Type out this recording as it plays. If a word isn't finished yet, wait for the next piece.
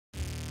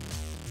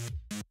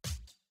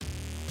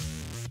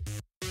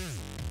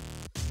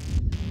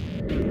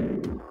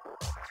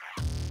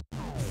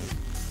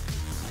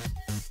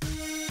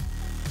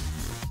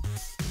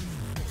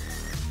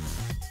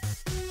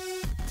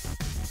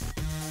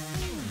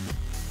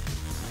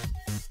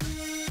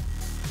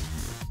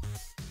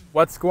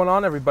What's going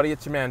on, everybody?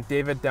 It's your man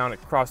David down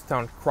at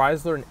Crosstown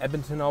Chrysler in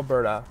Edmonton,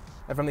 Alberta.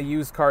 And from the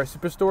used car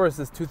superstore is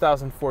this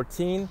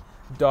 2014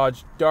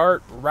 Dodge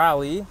Dart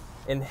Rallye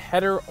in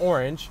header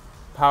orange,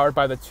 powered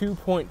by the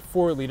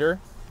 2.4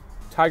 liter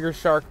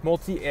Tigershark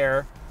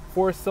Multiair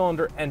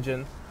 4-cylinder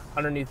engine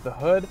underneath the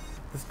hood.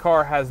 This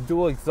car has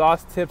dual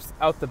exhaust tips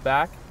out the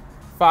back,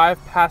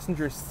 5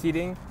 passenger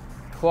seating,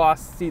 cloth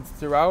seats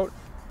throughout,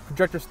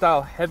 projector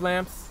style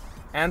headlamps,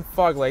 and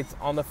fog lights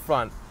on the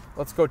front.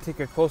 Let's go take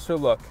a closer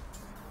look.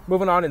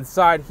 Moving on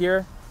inside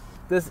here,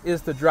 this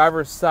is the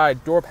driver's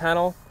side door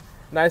panel.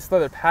 Nice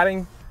leather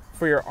padding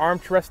for your arm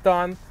to rest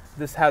on.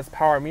 This has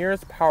power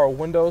mirrors, power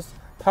windows,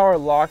 power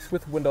locks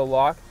with window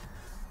lock,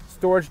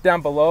 storage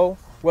down below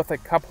with a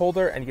cup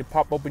holder, and you can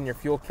pop open your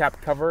fuel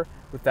cap cover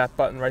with that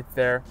button right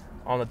there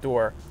on the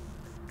door.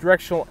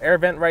 Directional air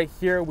vent right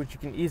here, which you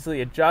can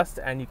easily adjust,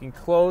 and you can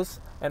close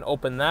and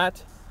open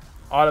that.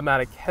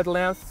 Automatic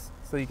headlamps,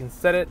 so you can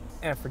set it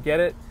and forget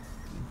it.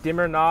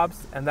 Dimmer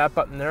knobs, and that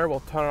button there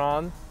will turn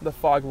on the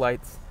fog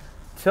lights.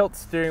 Tilt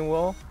steering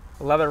wheel,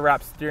 leather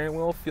wrapped steering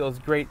wheel feels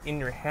great in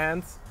your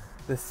hands.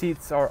 The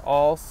seats are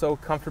all so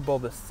comfortable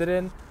to sit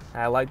in.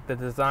 I like the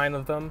design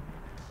of them.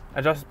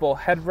 Adjustable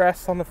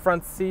headrests on the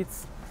front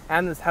seats,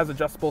 and this has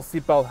adjustable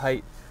seatbelt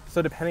height.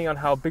 So depending on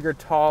how big or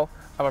tall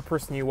of a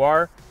person you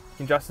are, you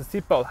can adjust the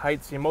seatbelt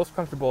height so you're most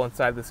comfortable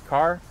inside this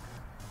car.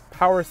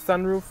 Power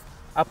sunroof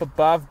up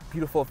above,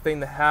 beautiful thing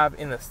to have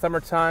in the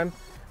summertime.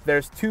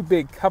 There's 2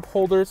 big cup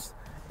holders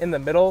in the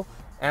middle,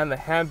 and the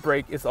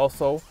handbrake is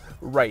also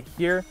right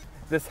here.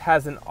 This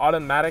has an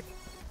automatic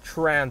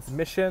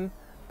transmission,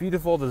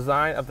 beautiful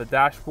design of the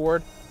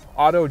dashboard,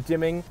 auto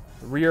dimming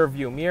rear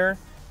view mirror,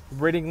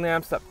 reading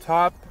lamps up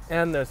top,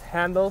 and there's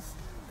handles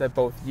that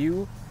both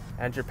you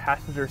and your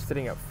passenger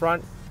sitting up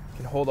front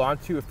can hold on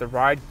to if the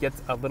ride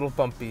gets a little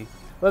bumpy.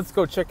 Let's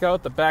go check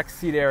out the back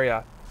seat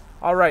area.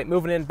 All right,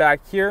 moving in back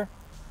here.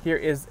 Here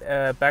is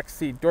a back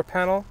seat door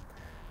panel.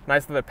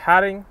 Nice leather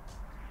padding,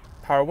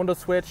 power window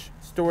switch,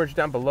 storage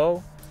down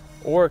below,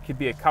 or it could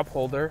be a cup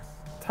holder.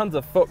 Tons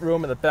of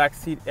footroom in the back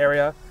seat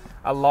area,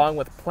 along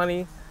with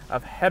plenty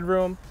of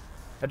headroom.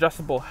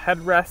 Adjustable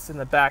headrests in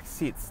the back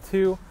seats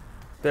too.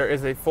 There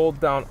is a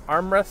fold down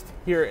armrest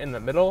here in the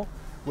middle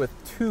with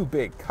 2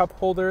 big cup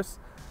holders.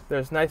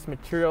 There's nice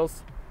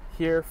materials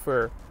here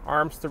for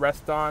arms to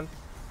rest on,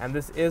 and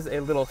this is a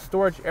little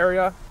storage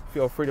area.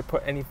 Feel free to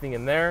put anything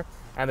in there.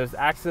 And there's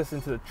access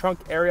into the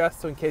trunk area,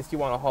 so in case you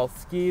want to haul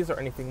skis or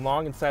anything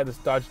long inside this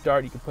Dodge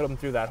Dart, you can put them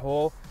through that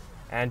hole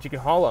and you can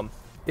haul them.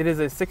 It is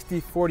a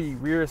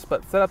 60/40 rear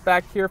split setup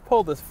back here.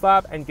 Pull this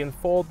flap and you can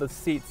fold the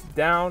seats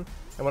down,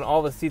 and when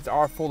all the seats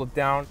are folded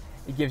down,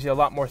 it gives you a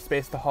lot more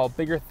space to haul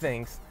bigger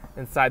things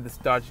inside this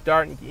Dodge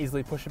Dart. You can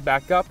easily push it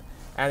back up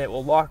and it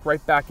will lock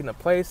right back into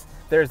place.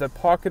 There's a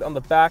pocket on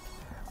the back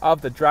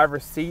of the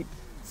driver's seat,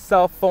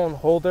 cell phone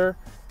holder.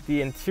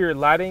 The interior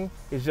lighting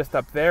is just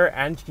up there,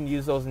 and you can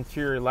use those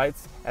interior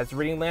lights as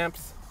reading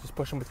lamps. Just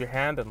push them with your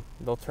hand and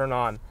they'll turn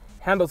on.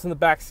 Handles in the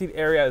back seat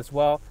area as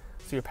well,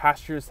 so your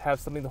passengers have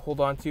something to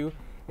hold on to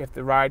if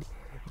the ride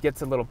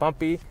gets a little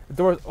bumpy. The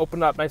doors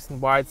open up nice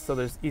and wide, so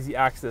there's easy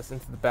access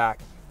into the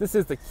back. This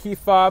is the key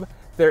fob.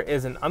 There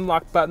is an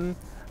unlock button,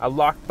 a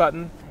lock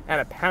button,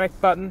 and a panic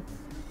button,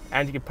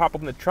 and you can pop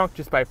open the trunk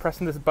just by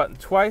pressing this button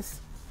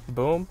twice.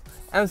 Boom.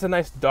 And there's a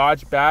nice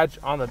Dodge badge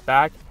on the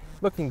back,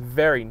 looking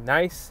very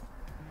nice.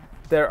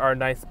 There are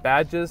nice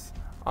badges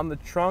on the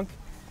trunk,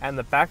 and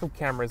the backup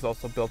camera is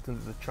also built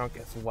into the trunk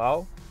as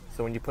well.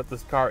 So when you put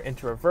this car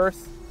into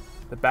reverse,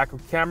 the backup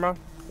camera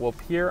will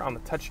appear on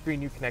the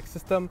touchscreen Uconnect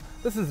system.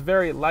 This is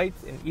very light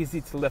and easy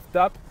to lift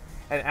up,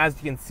 and as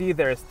you can see,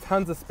 there is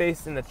tons of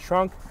space in the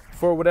trunk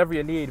for whatever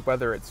you need,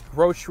 whether it's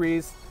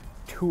groceries,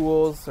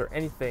 tools, or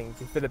anything. You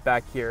can fit it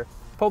back here.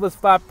 Pull this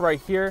flap right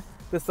here.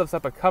 This lifts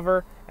up a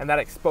cover, and that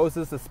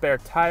exposes the spare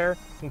tire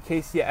in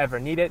case you ever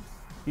need it.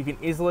 You can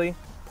easily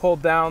pull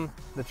down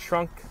the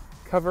trunk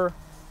cover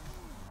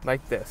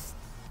like this.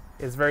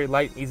 It's very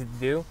light and easy to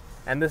do,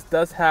 and this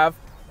does have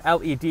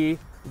LED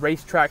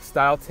racetrack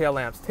style tail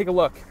lamps. Take a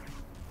look.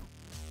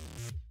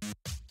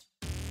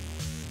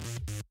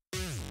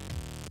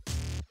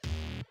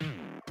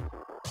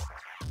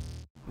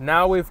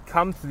 Now we've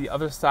come to the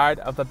other side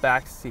of the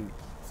back seat.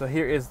 So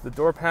here is the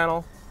door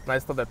panel,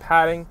 nice leather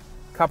padding,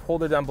 cup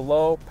holder down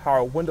below,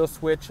 power window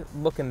switch,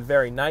 looking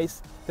very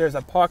nice. There's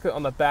a pocket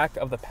on the back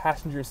of the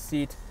passenger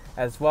seat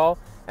as well,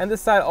 and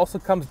this side also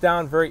comes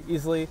down very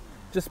easily.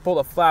 Just pull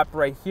the flap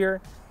right here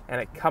and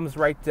it comes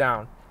right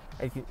down,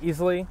 and you can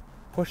easily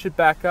push it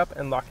back up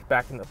and lock it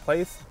back into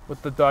place.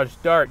 With the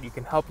Dodge Dart, you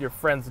can help your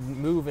friends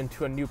move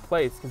into a new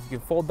place because you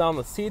can fold down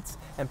the seats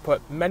and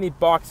put many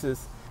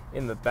boxes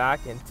in the back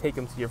and take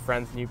them to your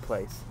friend's new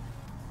place.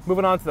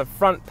 Moving on to the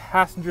front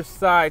passenger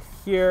side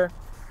here.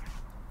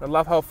 I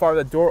love how far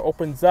the door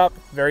opens up,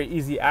 very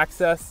easy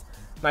access,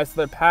 nice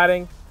leather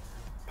padding,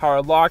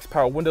 power locks,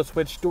 power window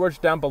switch,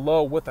 storage down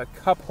below with a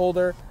cup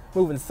holder.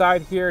 Move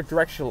inside here,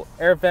 directional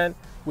air vent,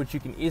 which you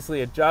can easily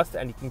adjust,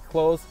 and you can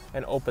close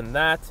and open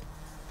that.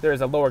 There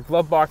is a lower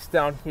glove box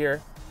down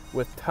here,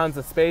 with tons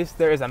of space.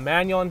 There is a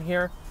manual in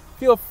here.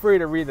 Feel free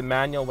to read the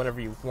manual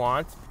whenever you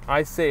want.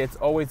 I say it's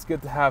always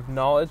good to have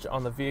knowledge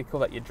on the vehicle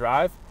that you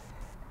drive.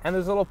 And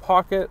there's a little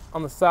pocket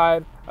on the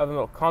side of the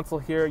little console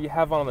here. You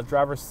have one on the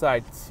driver's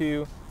side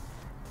too.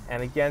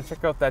 And again,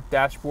 check out that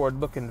dashboard,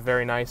 looking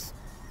very nice.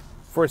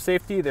 For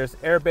safety, there's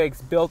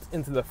airbags built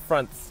into the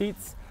front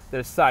seats.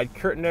 There's side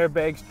curtain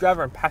airbags,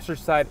 driver and passenger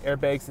side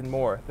airbags, and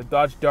more. The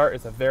Dodge Dart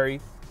is a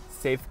very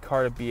safe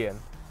car to be in.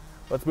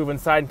 Let's move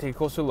inside and take a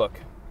closer look.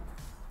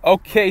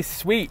 Okay,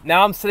 sweet.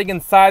 Now I'm sitting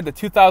inside the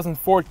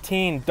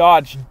 2014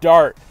 Dodge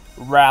Dart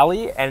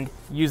Rallye, and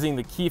using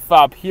the key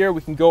fob here,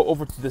 we can go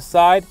over to the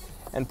side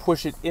and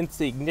push it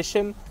into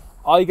ignition.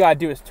 All you gotta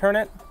do is turn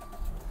it,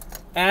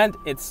 and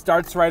it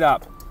starts right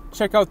up.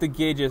 Check out the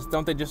gauges.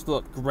 Don't they just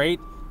look great?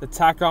 The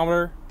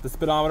tachometer, the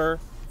speedometer,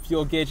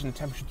 fuel gauge, and the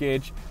temperature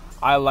gauge.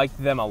 I like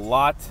them a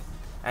lot.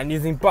 And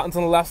using buttons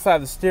on the left side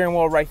of the steering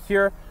wheel right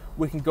here,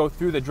 we can go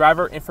through the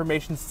driver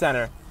information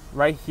center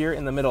right here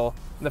in the middle.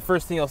 And the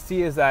first thing you'll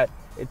see is that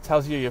it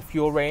tells you your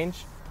fuel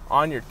range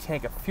on your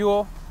tank of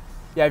fuel.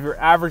 You have your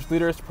average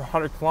liters per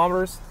 100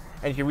 kilometers,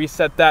 and you can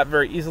reset that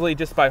very easily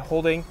just by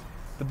holding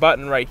the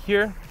button right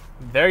here.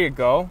 There you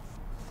go.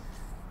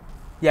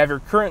 You have your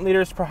current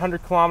liters per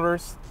 100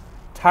 kilometers,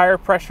 tire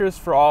pressures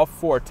for all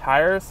 4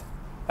 tires.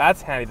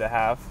 That's handy to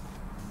have.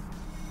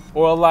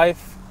 Oil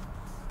life.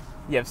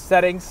 You have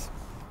settings,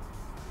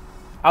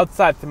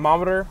 outside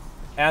thermometer,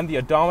 and the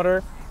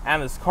odometer.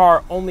 And this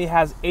car only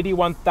has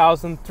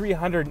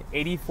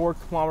 81,384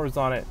 kilometers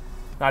on it.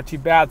 Not too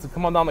bad. So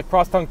come on down to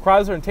Crosstown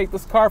Chrysler and take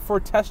this car for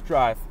a test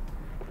drive.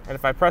 And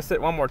if I press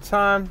it one more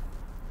time,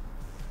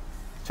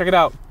 check it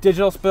out,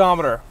 digital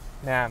speedometer.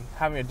 Man,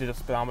 having a digital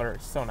speedometer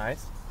is so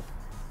nice.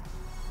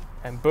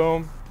 And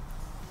boom,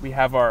 we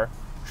have our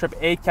trip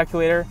A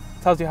calculator.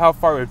 Tells you how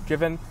far we've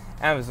driven,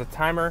 and there's a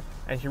timer,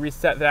 and you can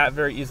reset that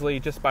very easily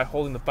just by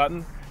holding the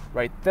button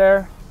right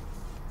there.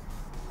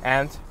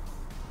 And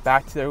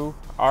back to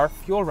our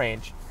fuel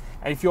range.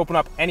 And if you open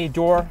up any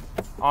door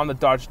on the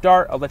Dodge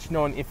Dart, I'll let you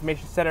know in the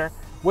information center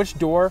which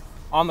door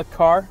on the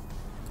car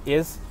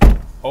is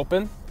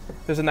open.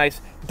 There's a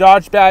nice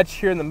Dodge badge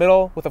here in the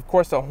middle with, of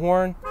course, a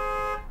horn.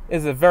 It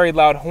is a very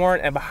loud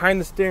horn, and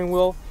behind the steering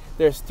wheel,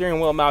 there's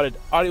steering wheel mounted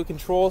audio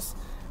controls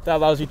that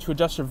allows you to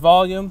adjust your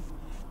volume,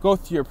 go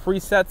through your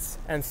presets,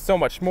 and so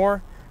much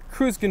more.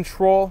 Cruise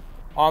control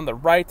on the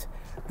right.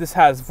 This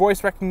has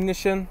voice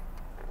recognition.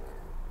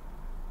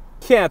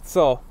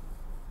 Cancel.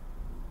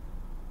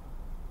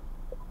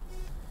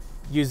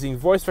 Using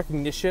voice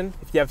recognition,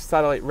 if you have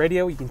satellite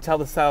radio, you can tell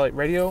the satellite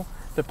radio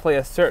to play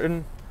a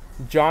certain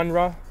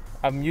genre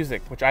of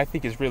music, which I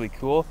think is really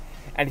cool.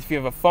 And if you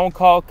have a phone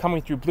call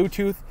coming through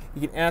Bluetooth,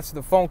 you can answer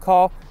the phone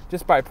call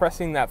just by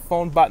pressing that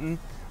phone button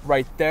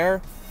right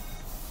there.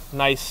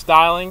 Nice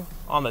styling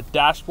on the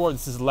dashboard.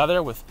 This is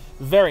leather with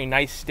very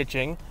nice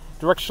stitching.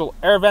 Directional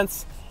air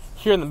vents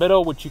here in the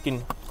middle, which you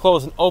can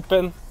close and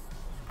open.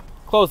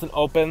 Close and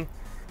open.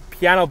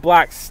 Piano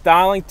black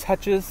styling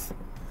touches.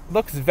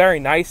 Looks very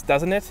nice,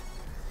 doesn't it?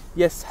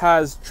 Yes,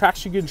 has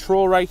traction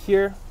control right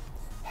here.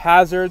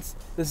 Hazards.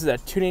 This is a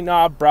tuning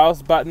knob,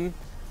 browse button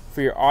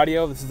for your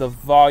audio. This is a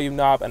volume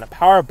knob and a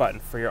power button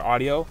for your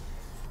audio.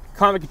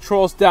 Climate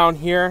controls down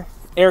here.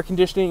 Air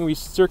conditioning,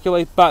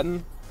 recirculate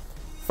button.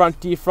 Front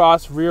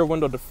defrost, rear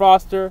window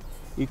defroster.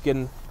 You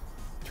can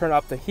turn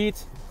up the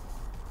heat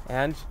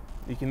and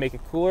you can make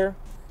it cooler.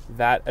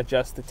 That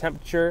adjusts the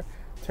temperature.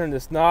 Turn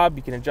this knob,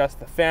 you can adjust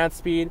the fan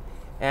speed,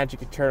 and you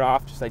can turn it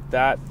off just like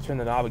that. Turn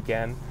the knob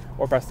again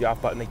or press the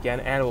off button again,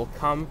 and it will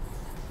come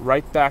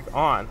right back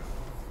on.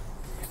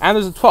 And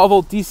there's a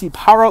 12-volt DC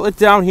power outlet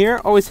down here.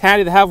 Always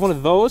handy to have one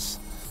of those.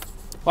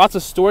 Lots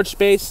of storage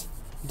space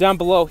down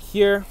below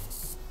here.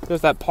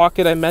 There's that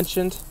pocket I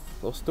mentioned,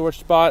 little storage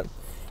spot.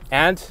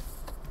 And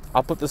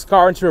I'll put this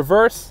car into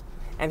reverse,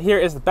 and here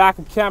is the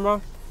backup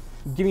camera,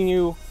 giving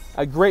you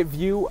a great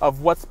view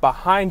of what's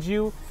behind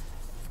you.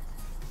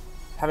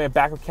 Having a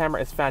backup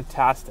camera is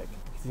fantastic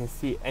because you can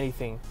see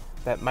anything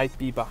that might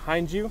be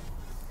behind you.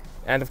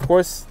 And of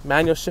course,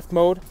 manual shift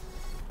mode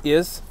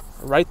is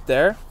right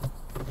there.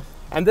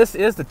 And this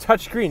is the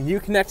touchscreen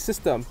Uconnect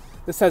system.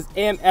 This has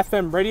AM,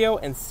 FM radio,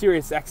 and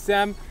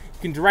SiriusXM. You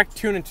can direct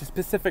tune into a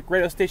specific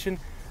radio station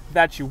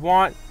that you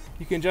want.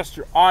 You can adjust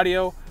your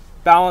audio,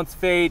 balance,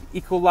 fade,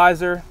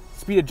 equalizer,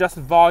 speed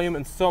adjusted volume,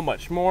 and so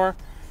much more.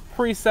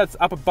 Presets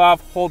up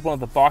above. Hold one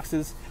of the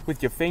boxes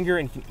with your finger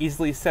and you can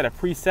easily set a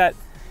preset.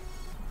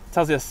 It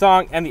tells you a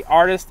song and the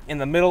artist in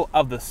the middle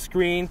of the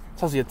screen. It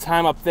tells you a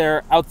time up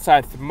there,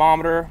 outside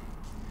thermometer.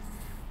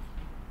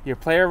 Your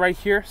player right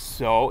here,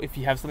 so if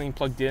you have something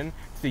plugged in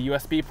to the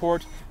USB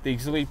port, the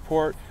auxiliary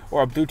port,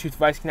 or a Bluetooth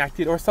device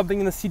connected, or something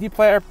in the CD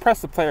player,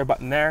 press the player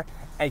button there,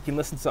 and you can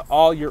listen to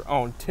all your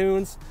own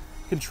tunes.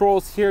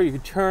 Controls here, you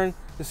can turn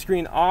the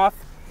screen off.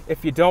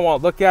 If you don't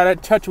want to look at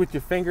it, touch it with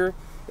your finger,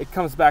 it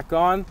comes back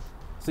on.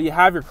 So you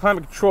have your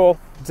climate control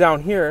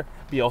down here,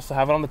 but you also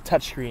have it on the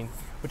touchscreen,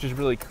 which is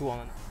really cool.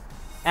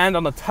 And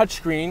on the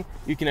touchscreen,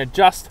 you can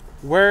adjust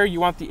where you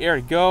want the air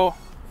to go.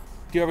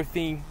 Do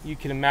everything you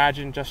can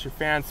imagine, adjust your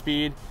fan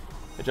speed,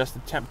 adjust the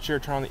temperature,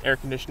 turn on the air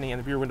conditioning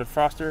and the rear window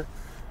defroster,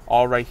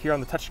 all right here on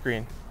the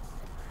touchscreen.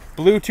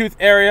 Bluetooth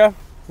area.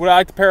 Would I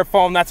like to pair a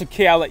phone? That's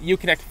okay. I'll let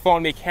Uconnect your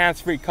phone make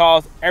hands-free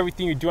calls.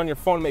 Everything you do on your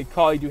phone make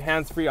call. You do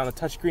hands-free on the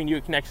touchscreen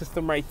Uconnect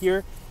system right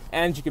here.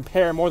 And you can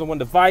pair more than one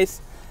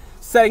device.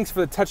 Settings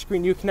for the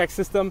touchscreen Uconnect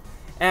system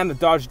and the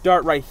Dodge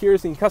Dart right here,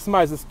 so you can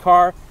customize this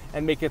car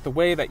and make it the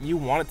way that you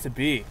want it to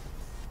be.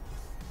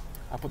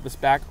 I'll put this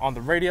back on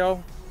the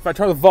radio. If I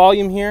turn the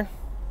volume here,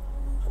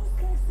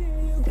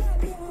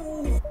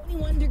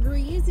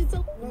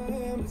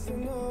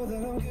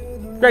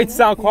 great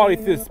sound quality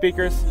through the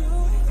speakers.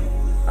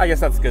 I guess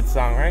that's a good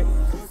song, right?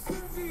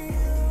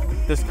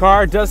 This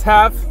car does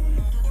have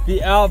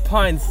the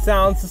Alpine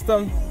sound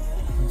system,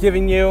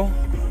 giving you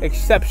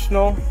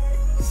exceptional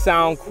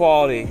sound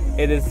quality.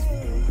 It is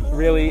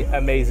really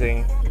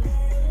amazing.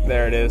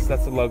 There it is,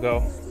 that's the logo.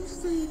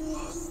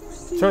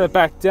 Turn it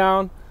back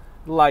down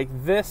like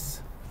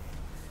this.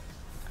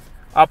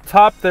 Up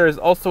top there is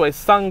also a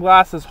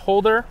sunglasses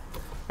holder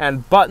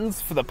and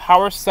buttons for the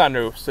power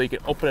sunroof, so you can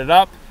open it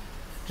up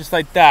just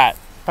like that.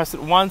 Press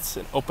it once,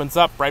 it opens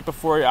up right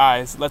before your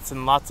eyes. It lets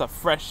in lots of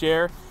fresh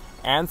air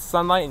and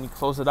sunlight, and you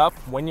close it up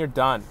when you're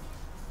done.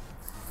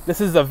 This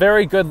is a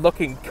very good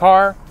looking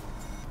car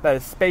that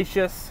is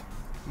spacious,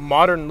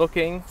 modern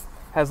looking,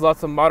 has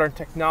lots of modern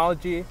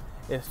technology,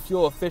 is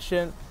fuel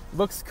efficient,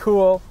 looks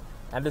cool,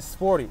 and is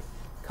sporty.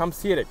 Come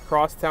see it at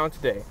Crosstown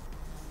today.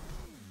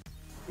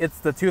 It's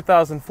the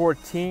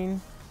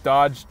 2014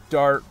 Dodge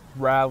Dart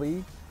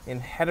Rallye in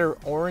header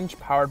orange,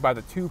 powered by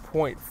the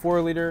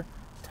 2.4 liter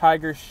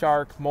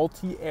Tigershark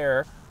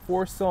Multiair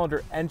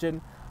 4-cylinder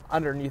engine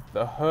underneath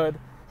the hood.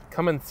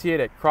 Come and see it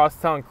at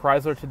Crosstown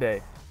Chrysler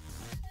today.